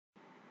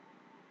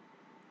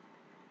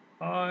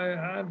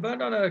I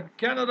went on a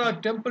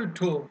Canara temple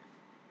tour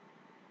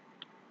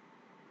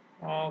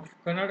of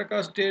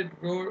Karnataka State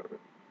Road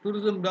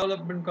Tourism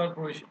Development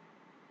Corporation.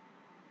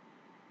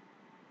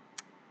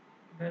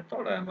 I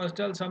thought I must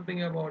tell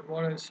something about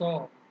what I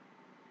saw.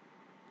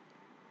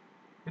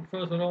 It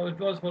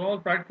was for all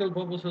practical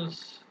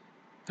purposes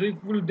 3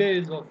 full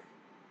days of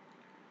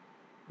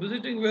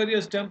visiting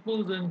various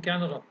temples in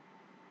Canada.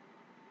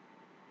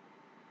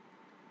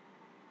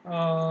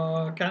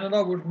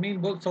 Canada would mean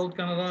both South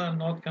Canada and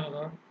North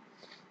Canada,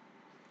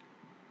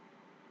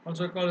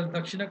 also called as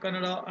Dakshina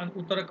Kannada and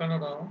Uttara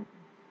Kannada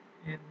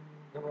in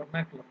the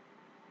vernacular.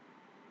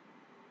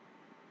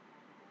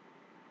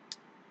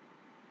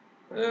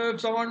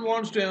 If someone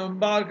wants to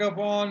embark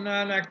upon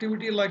an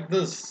activity like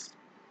this,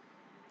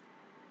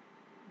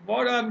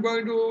 what I'm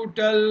going to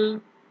tell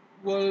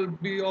will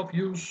be of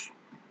use,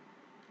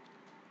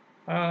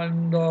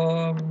 and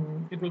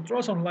it will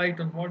throw some light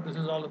on what this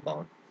is all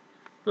about.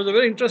 It was a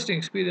very interesting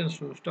experience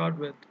to start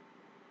with,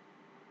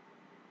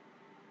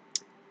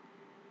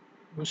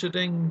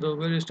 visiting the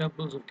various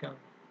temples of Canada.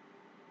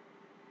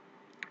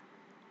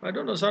 I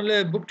don't know, suddenly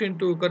I booked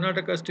into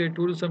Karnataka State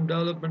Tourism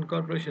Development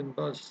Corporation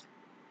bus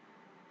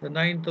the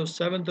 9th of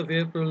 7th of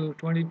April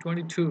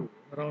 2022.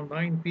 Around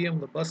 9 p.m.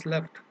 the bus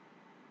left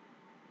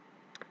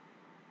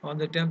on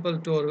the temple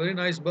tour. Very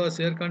nice bus,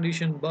 air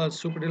conditioned bus,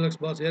 super deluxe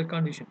bus, air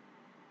conditioned.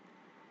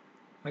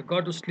 I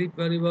got to sleep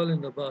very well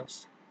in the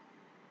bus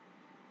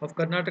of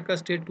Karnataka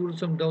State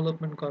Tourism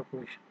Development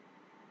Corporation.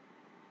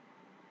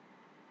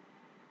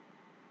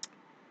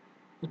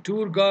 The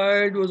tour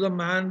guide was a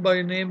man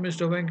by name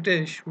Mr.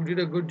 Venkatesh who did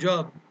a good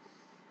job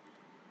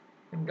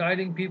in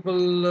guiding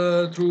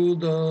people through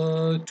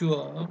the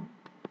tour.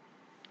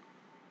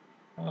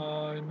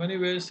 In many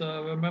ways,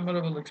 a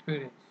memorable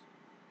experience.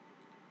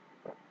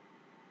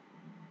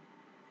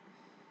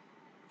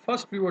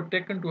 First, we were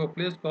taken to a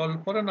place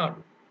called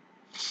Horanadu.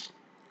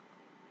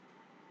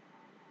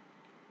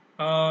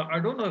 I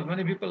don't know if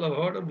many people have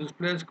heard of this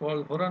place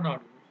called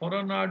Horanadu.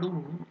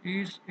 Horanadu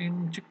is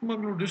in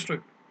Chikmagalur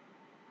district.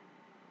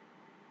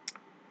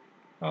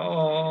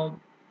 Uh,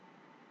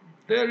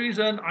 there is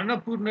an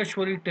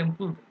Annapurneshwari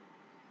temple.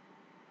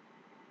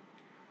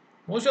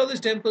 Most of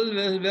these temples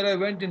where I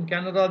went in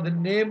Canada, the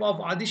name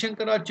of Adi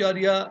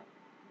Shankaracharya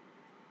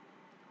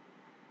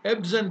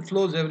ebbs and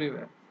flows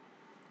everywhere.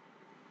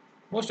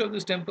 Most of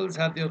these temples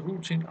have their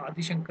roots in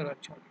Adi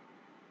Shankaracharya.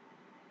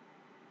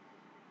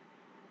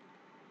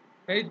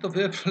 8th of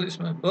April is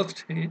my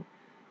birthday,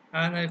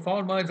 and I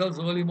found myself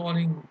early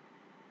morning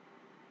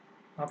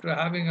after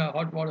having a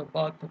hot water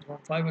bath at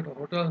around 5 at a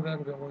hotel where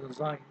there was a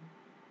sign,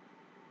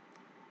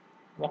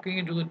 walking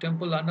into the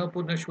temple,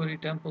 Annapurneshwari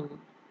temple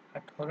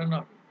at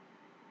Horanadu.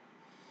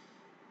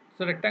 It's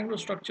a rectangular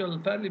structure, a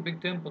fairly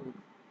big temple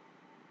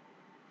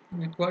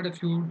with quite a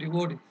few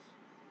devotees.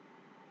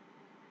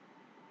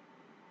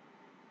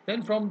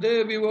 Then from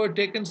there we were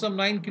taken some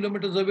 9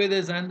 kilometers away.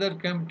 There's another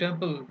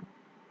temple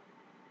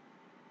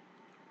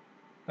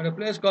at a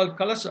place called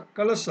Kalasa.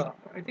 Kalasa.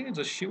 I think it's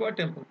a Shiva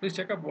temple. Please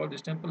check out what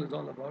this temple is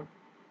all about.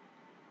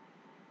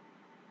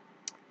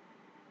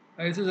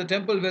 This is a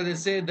temple where they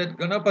say that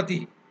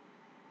Ganapati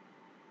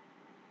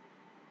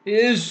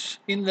is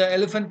in the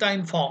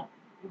elephantine form.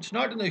 It's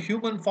not in the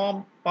human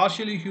form,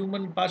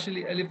 human,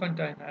 partially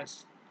elephantine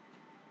as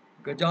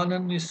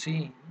Gajanan is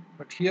seen,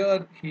 but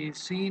here he is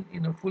seen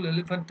in a full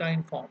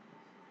elephantine form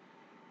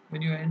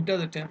when you enter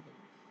the temple.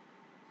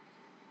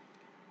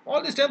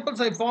 All these temples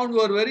I found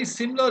were very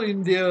similar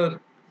in their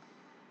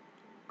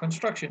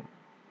construction,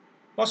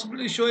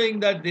 possibly showing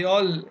that they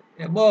all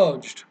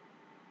emerged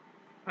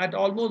at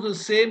almost the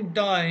same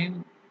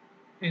time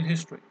in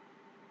history.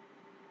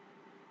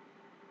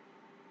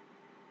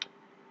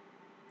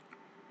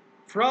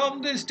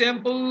 From this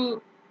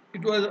temple,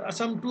 it was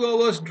some 2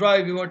 hours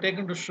drive. We were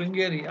taken to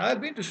Sringeri. I have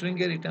been to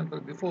Sringeri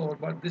temple before,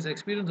 but this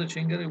experience of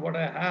Sringeri, what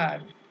I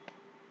had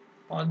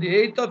on the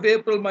 8th of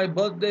April, my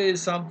birthday,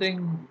 is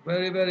something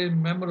very, very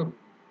memorable.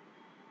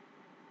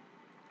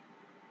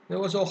 There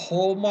was a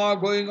homa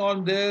going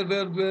on there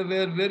where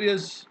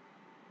various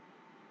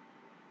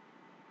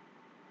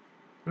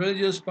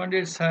religious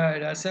pundits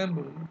had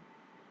assembled.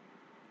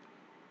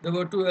 There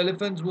were two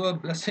elephants who were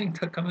blessing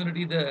the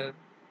community there.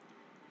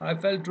 I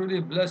felt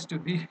truly blessed to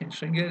be in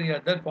Sringeri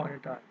at that point in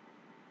time.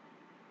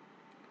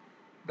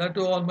 That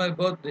too on my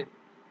birthday.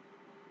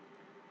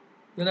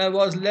 Then I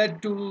was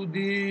led to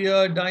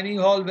the dining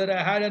hall where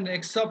I had an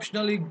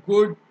exceptionally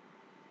good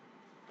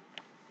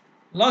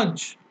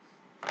lunch.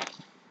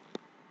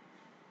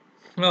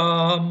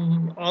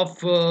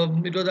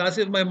 It was as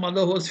if my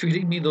mother was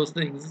feeding me those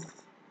things.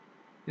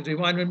 It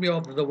reminded me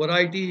of the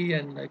variety,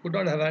 and I could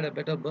not have had a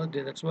better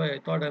birthday. That's why I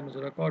thought I must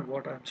record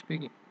what I'm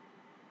speaking.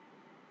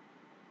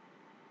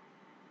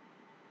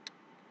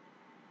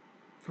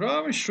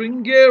 From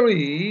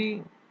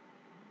Sringeri,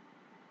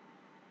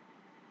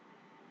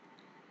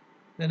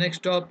 the next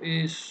stop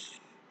is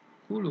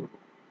Kulu,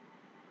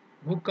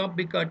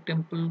 Mukambika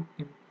Temple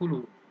in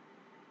Kulu.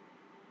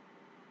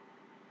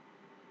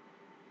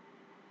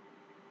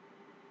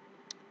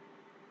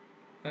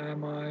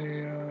 Am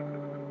I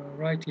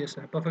right? Yes,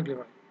 I'm perfectly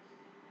right.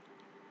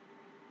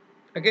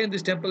 Again,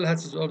 this temple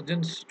has its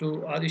origins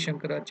to Adi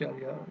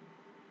Shankaracharya.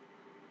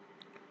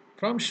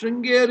 From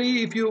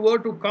Sringeri, if you were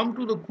to come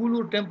to the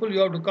Kulur temple, you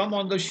have to come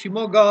on the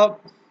Shimoga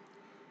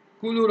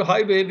Kulur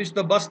highway, which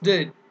the bus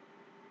did.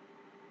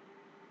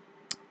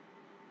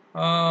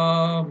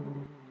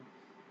 Um,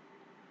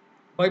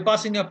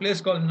 Bypassing a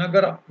place called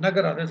Nagara.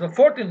 Nagara. There's a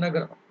fort in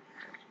Nagara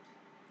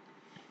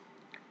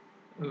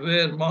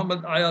where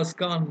Muhammad Ayaz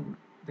Khan,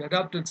 the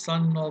adopted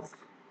son of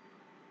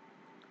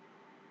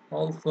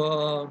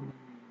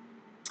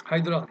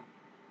Hyder Ali,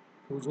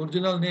 whose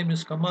original name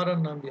is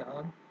Kamaran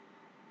Nambiar,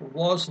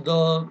 was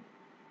the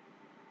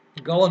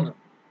governor.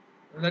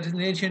 That is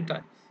in ancient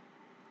times.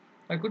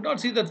 I could not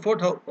see that fort.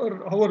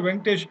 However,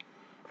 Venkatesh,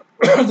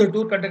 the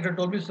tour conductor,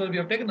 told me, sir, we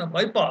have taken a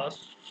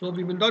bypass, so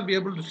we will not be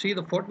able to see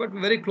the fort, but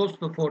we're very close to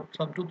the fort,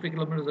 some 2-3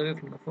 kilometers away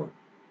from the fort.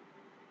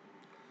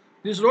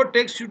 This road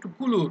takes you to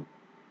Kulur.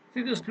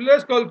 See, this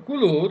place called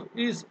Kulur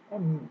is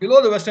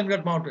below the Western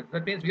Ghat Mountains.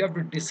 That means we have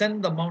to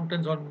descend the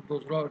mountains on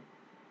those roads.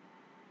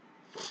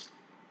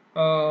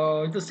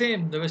 It's the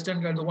same, the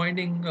Western Ghat, the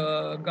winding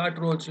Ghat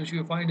roads which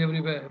you find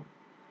everywhere.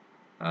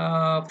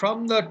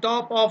 From the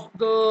top of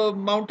the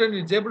mountain,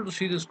 it's able to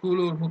see the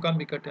Kulur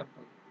Mukambika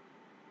temple.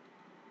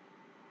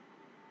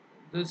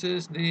 This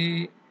is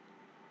the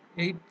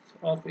 8th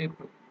of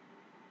April.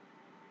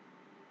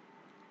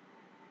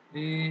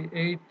 The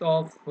 8th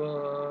of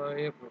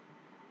April.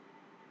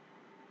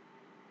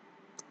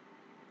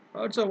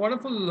 It's a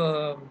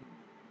wonderful.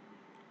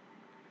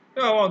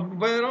 Yeah,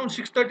 by around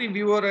 6:30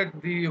 we were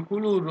at the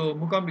Kulur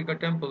Mukambika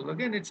temple.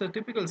 Again, it's a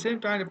typical same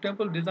kind of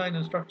temple design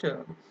and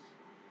structure.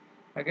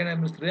 Again, I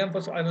must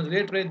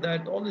reiterate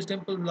that all these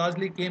temples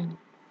largely came,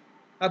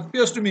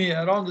 appears to me,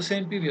 around the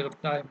same period of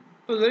time.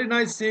 It was very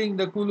nice seeing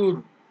the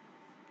Kulur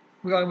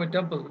Mukambika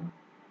temple.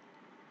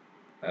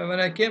 When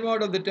I came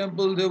out of the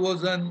temple,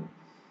 there's an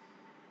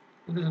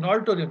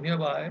auditorium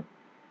nearby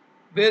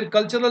where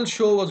cultural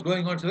show was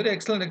going on. It's a very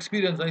excellent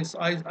experience.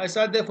 I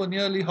sat there for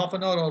nearly half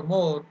an hour or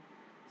more,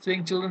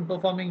 seeing children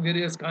performing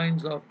various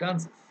kinds of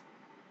dances.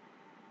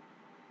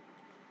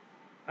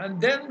 And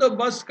then the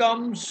bus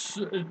comes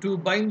to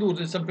Baindur,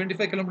 it's some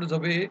 25 kilometers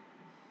away,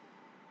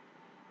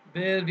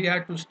 where we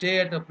had to stay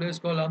at a place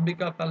called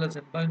Ambika Palace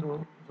in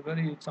Baindur.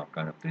 It's some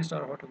kind of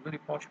three-star hotel, very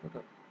posh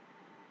hotel,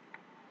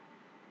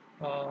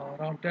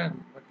 around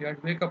 10. But we had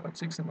to wake up at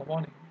 6 in the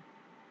morning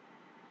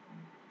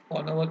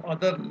on our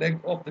other leg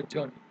of the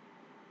journey.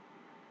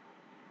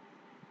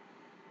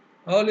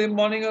 Early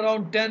morning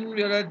around 10,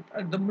 we are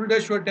at the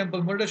Murdeshwar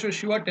temple, Murdeshwar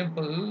Shiva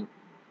temple.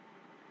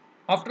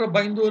 After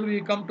Baindur,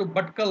 we come to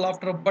Bhatkal.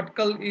 After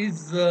Bhatkal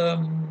is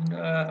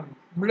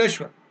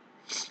Murdeshwar.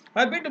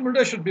 I've been to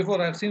Murdeshwar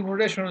before. I've seen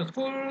Murdeshwar in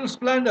full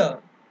splendor.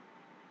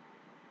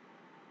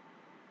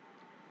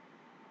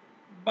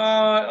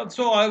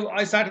 So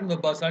I sat in the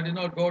bus. I did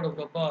not go out of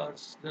the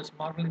bus, just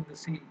marveling the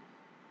sea.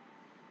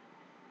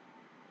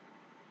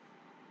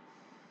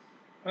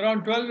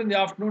 Around 12 in the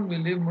afternoon, we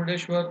leave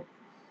Murdeshwar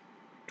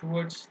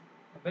towards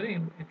a very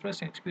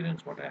interesting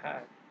experience what I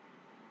had.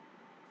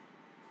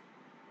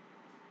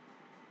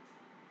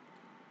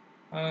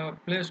 A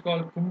place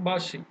called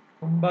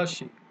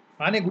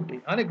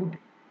Anegutti,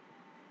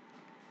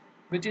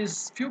 which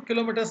is few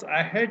kilometers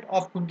ahead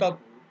of Kuntapur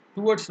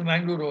towards the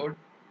Mangalore Road.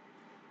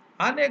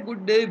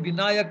 Anegutte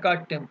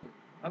Vinayaka temple.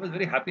 I was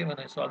very happy when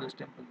I saw this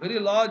temple. Very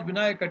large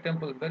Vinayaka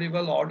temple, very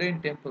well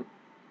ordained temple.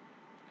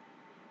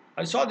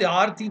 I saw the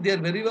Aarti there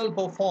very well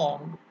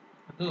performed.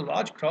 There was a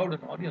large crowd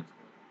and audience.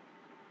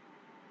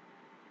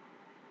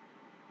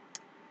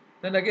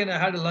 Then again, I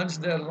had a lunch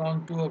there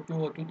around 2 or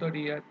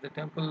 2:30 at the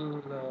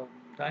temple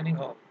dining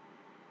hall.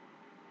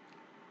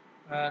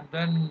 And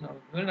then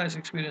very nice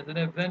experience.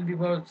 Then we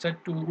were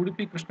set to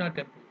Udupi Krishna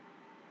temple.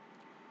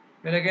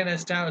 Where again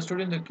stood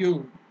in the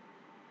queue.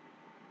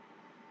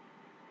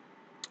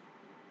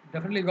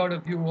 Definitely got a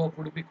view of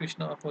Udupi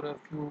Krishna for a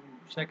few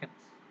seconds.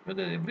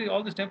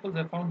 All these temples,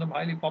 I found them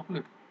highly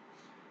popular,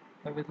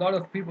 with a lot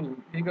of people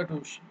eager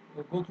to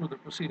go through the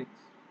proceedings.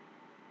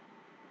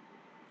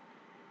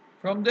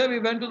 From there, we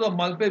went to the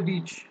Malpe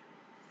beach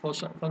for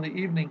the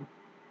evening,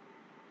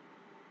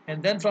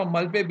 and then from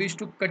Malpe beach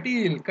to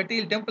Katil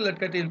temple at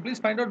Katil. Please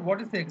find out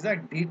what is the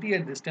exact deity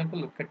at this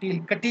temple of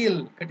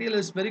Katil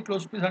is very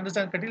close. Please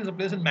understand, Katil is a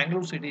place in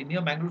Mangalore city,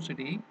 near Mangalore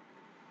city,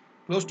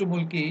 close to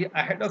Mulki,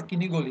 ahead of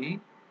Kinigoli.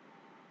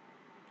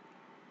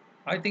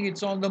 I think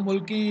it's on the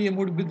Mulki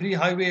Mudbidri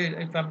highway,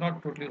 if I'm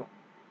not totally wrong.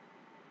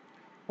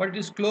 But it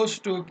is close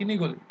to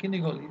Kinigoli.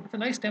 Kinigoli. It's a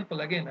nice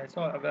temple. Again, I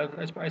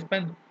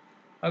spent.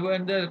 I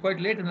went there quite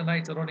late in the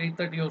night, around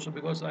 8:30 or so,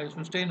 because I used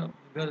to stay in.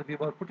 We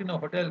were put in a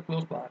hotel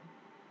close by,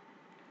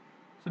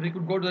 so we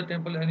could go to the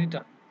temple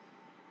anytime.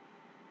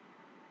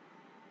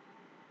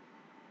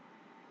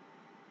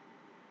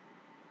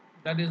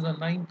 That is the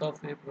 9th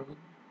of April.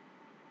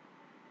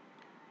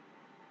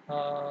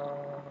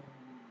 Uh,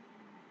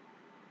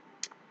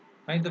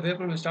 9th of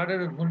April, we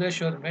started at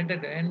Mundeshwar, went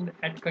at the end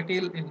at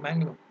Katil in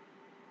Mangalore.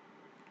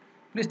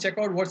 Please check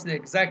out what's the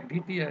exact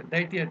deity at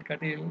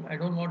Katil. I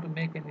don't want to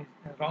make any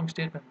wrong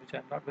statement, which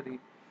I'm not very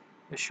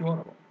sure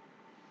about.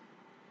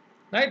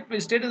 Night, we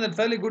stayed in that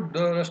fairly good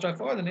restaurant. I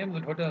forgot the name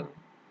of the hotel,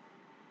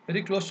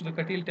 very close to the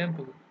Katil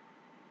temple.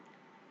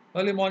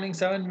 Early morning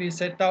 7, we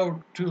set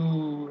out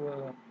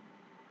to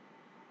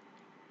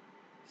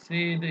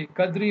see the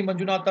Kadri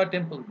Manjunatha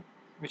temple,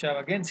 which I've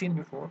again seen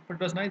before. But it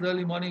was nice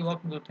early morning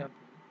walking to the temple.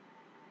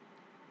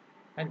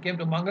 And came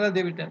to Mangala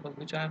Devi temple,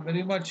 which I am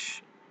very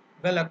much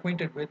well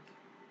acquainted with.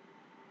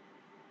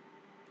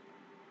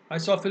 I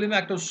saw film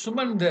actor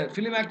Suman there.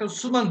 Film actor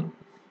Suman.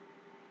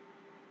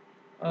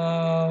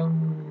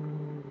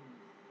 Um,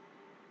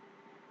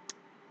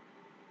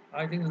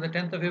 I think it's the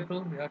 10th of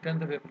April. Yeah,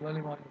 10th of April,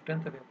 early morning,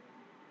 10th of April.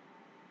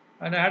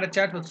 And I had a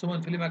chat with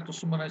Suman, film actor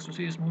Suman. I used to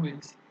see his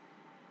movies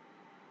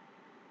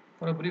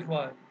for a brief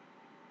while.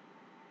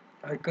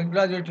 I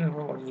congratulated him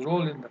on his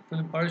role in the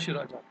film Parashi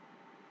Raja.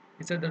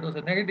 He said that was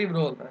a negative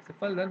role. I said,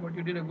 well, then, but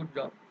you did a good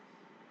job.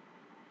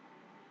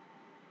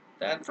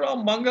 Then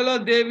from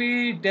Mangala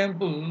Devi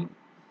temple,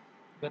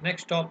 the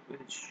next stop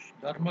is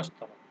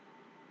Dharmasthala.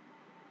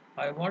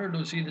 I wanted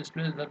to see this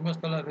place,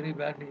 Dharmasthala, very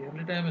badly.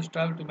 Every time I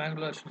travel to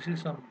Mangalore, I see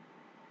some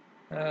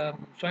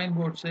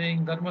signboard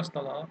saying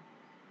Dharmasthala.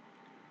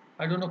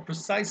 I don't know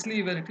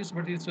precisely where it is,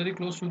 but it's very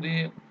close to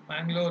the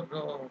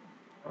Mangalore,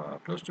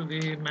 close to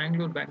the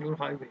Mangalore-Bangalore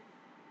highway.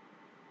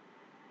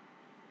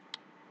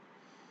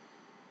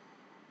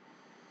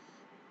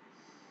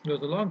 There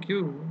was a long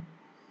queue.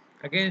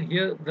 Again,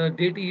 here the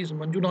deity is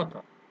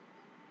Manjunatha.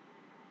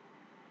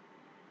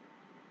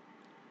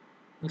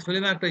 This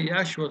film actor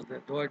Yash was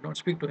there, though I did not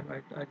speak to him.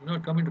 I did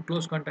not come into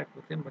close contact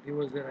with him, but he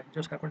was there. I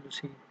just happened to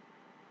see him.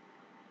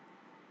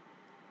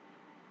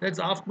 That's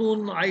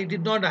afternoon. I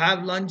did not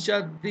have lunch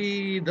at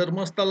the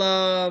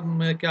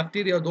Dharmasthala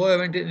cafeteria, though I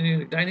went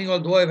in dining hall.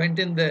 Though I went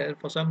in there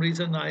for some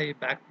reason, I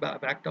backed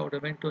out. I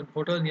went to a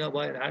hotel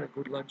nearby and had a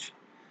good lunch,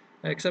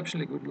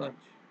 exceptionally good lunch.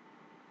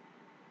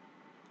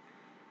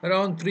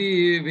 Around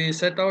 3, we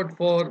set out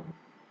for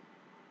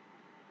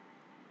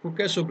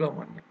Kuke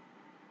Subramania,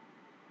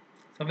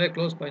 somewhere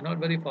close by, not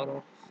very far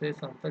off, say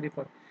some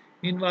 34.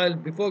 Meanwhile,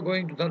 before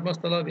going to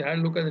Dharmasthala, we had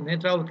a look at the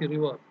Netravati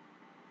river.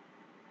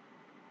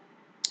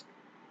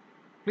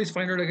 Please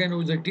find out again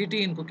who's the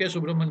deity in Kuke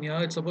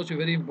Subramania. It's supposed to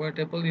be a very important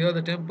temple. Here,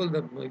 the temple,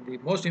 the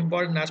most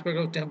important aspect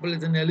of the temple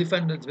is an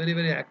elephant that's very,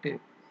 very active.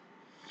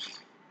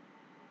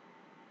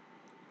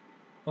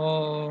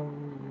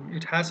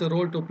 It has a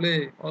role to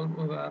play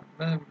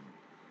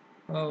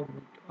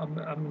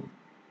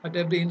at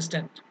every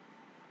instant.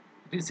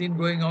 It is seen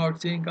going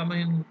out, seeing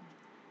coming in.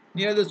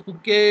 Near this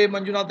Kukke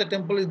Manjunatha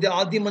temple is the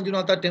Adi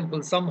Manjunatha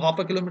temple, some half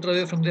a kilometer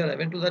away from there. I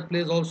went to that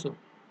place also.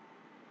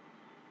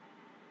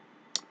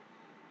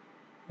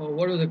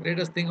 What was the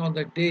greatest thing on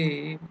that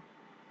day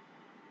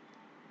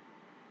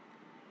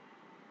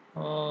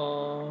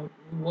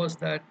was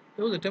that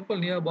there was a temple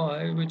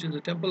nearby, which is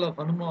the temple of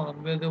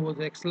Hanuman, where there was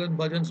excellent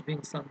bhajans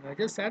being sung. I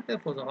just sat there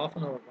for the half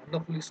an hour,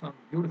 wonderfully sung,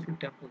 beautiful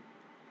temple,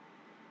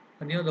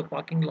 near the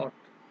parking lot.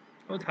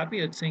 I was happy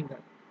at seeing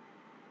that.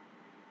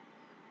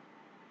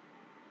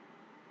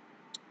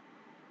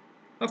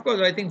 Of course,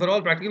 I think for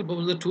all practical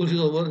purposes, the tour is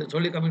over. It's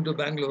only coming to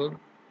Bangalore.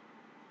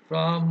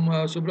 From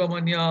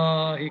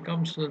Subramania,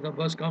 the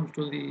bus comes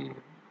to the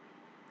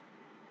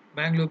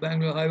Bangalore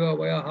highway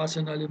via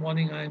Hassan. Early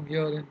morning, I am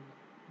here in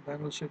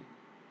Bangalore city.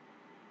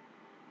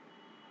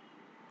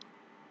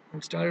 We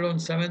started on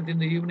 7th in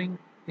the evening,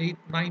 8,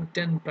 9,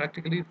 10,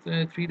 practically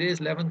 3 days,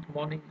 11th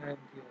morning, I am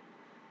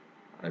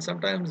here.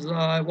 Sometimes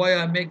why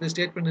I make the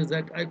statement is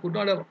that I could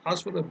not have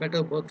asked for a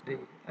better birthday.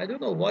 I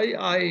don't know why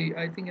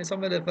I think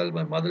somewhere I felt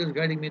my mother is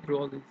guiding me through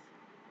all this.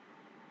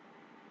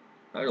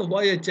 I don't know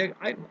why I check.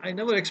 I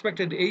never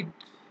expected 8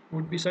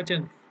 would be such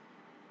an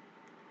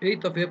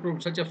 8th of April,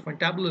 such a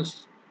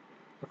fantabulous,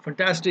 a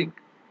fantastic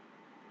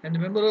and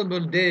memorable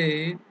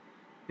day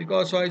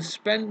because I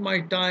spent my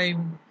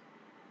time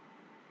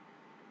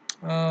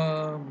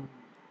um,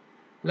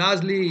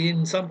 largely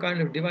in some kind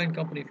of divine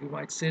company, if you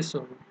might say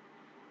so,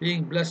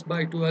 being blessed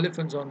by 2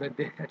 elephants on that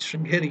day at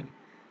Sringeri,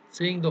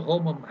 seeing the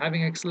homam,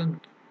 having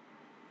excellent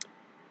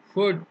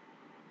food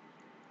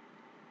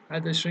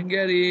at the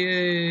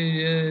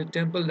Sringeri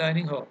temple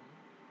dining hall,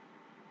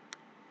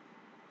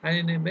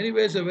 and in many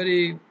ways a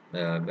very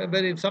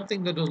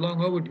something that was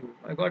long overdue.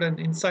 I got an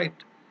insight.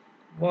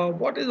 Well,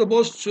 what is the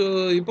most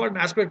important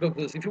aspect of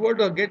this? If you were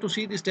to get to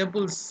see these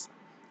temples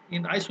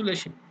in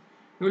isolation,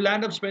 you will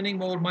end up spending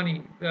more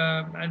money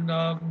and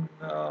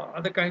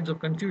other kinds of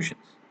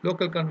confusions,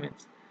 local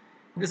convenience.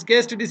 In this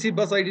KSTTC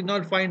bus, I did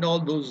not find all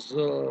those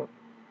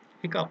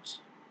hiccups.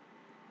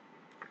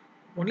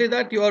 Only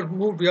that you have to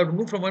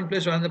move from one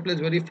place to another place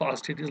very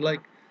fast. It is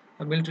like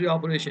a military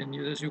operation.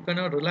 You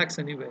cannot relax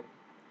anywhere.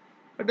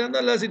 But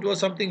nonetheless, it was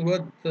something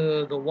worth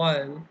the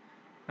while.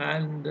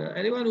 And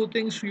anyone who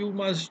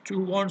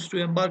wants to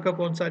embark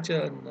upon such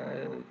a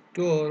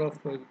tour of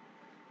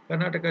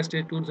Karnataka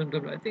State Tourism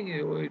Temple, I think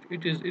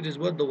it is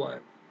worth the while.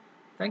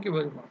 Thank you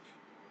very much.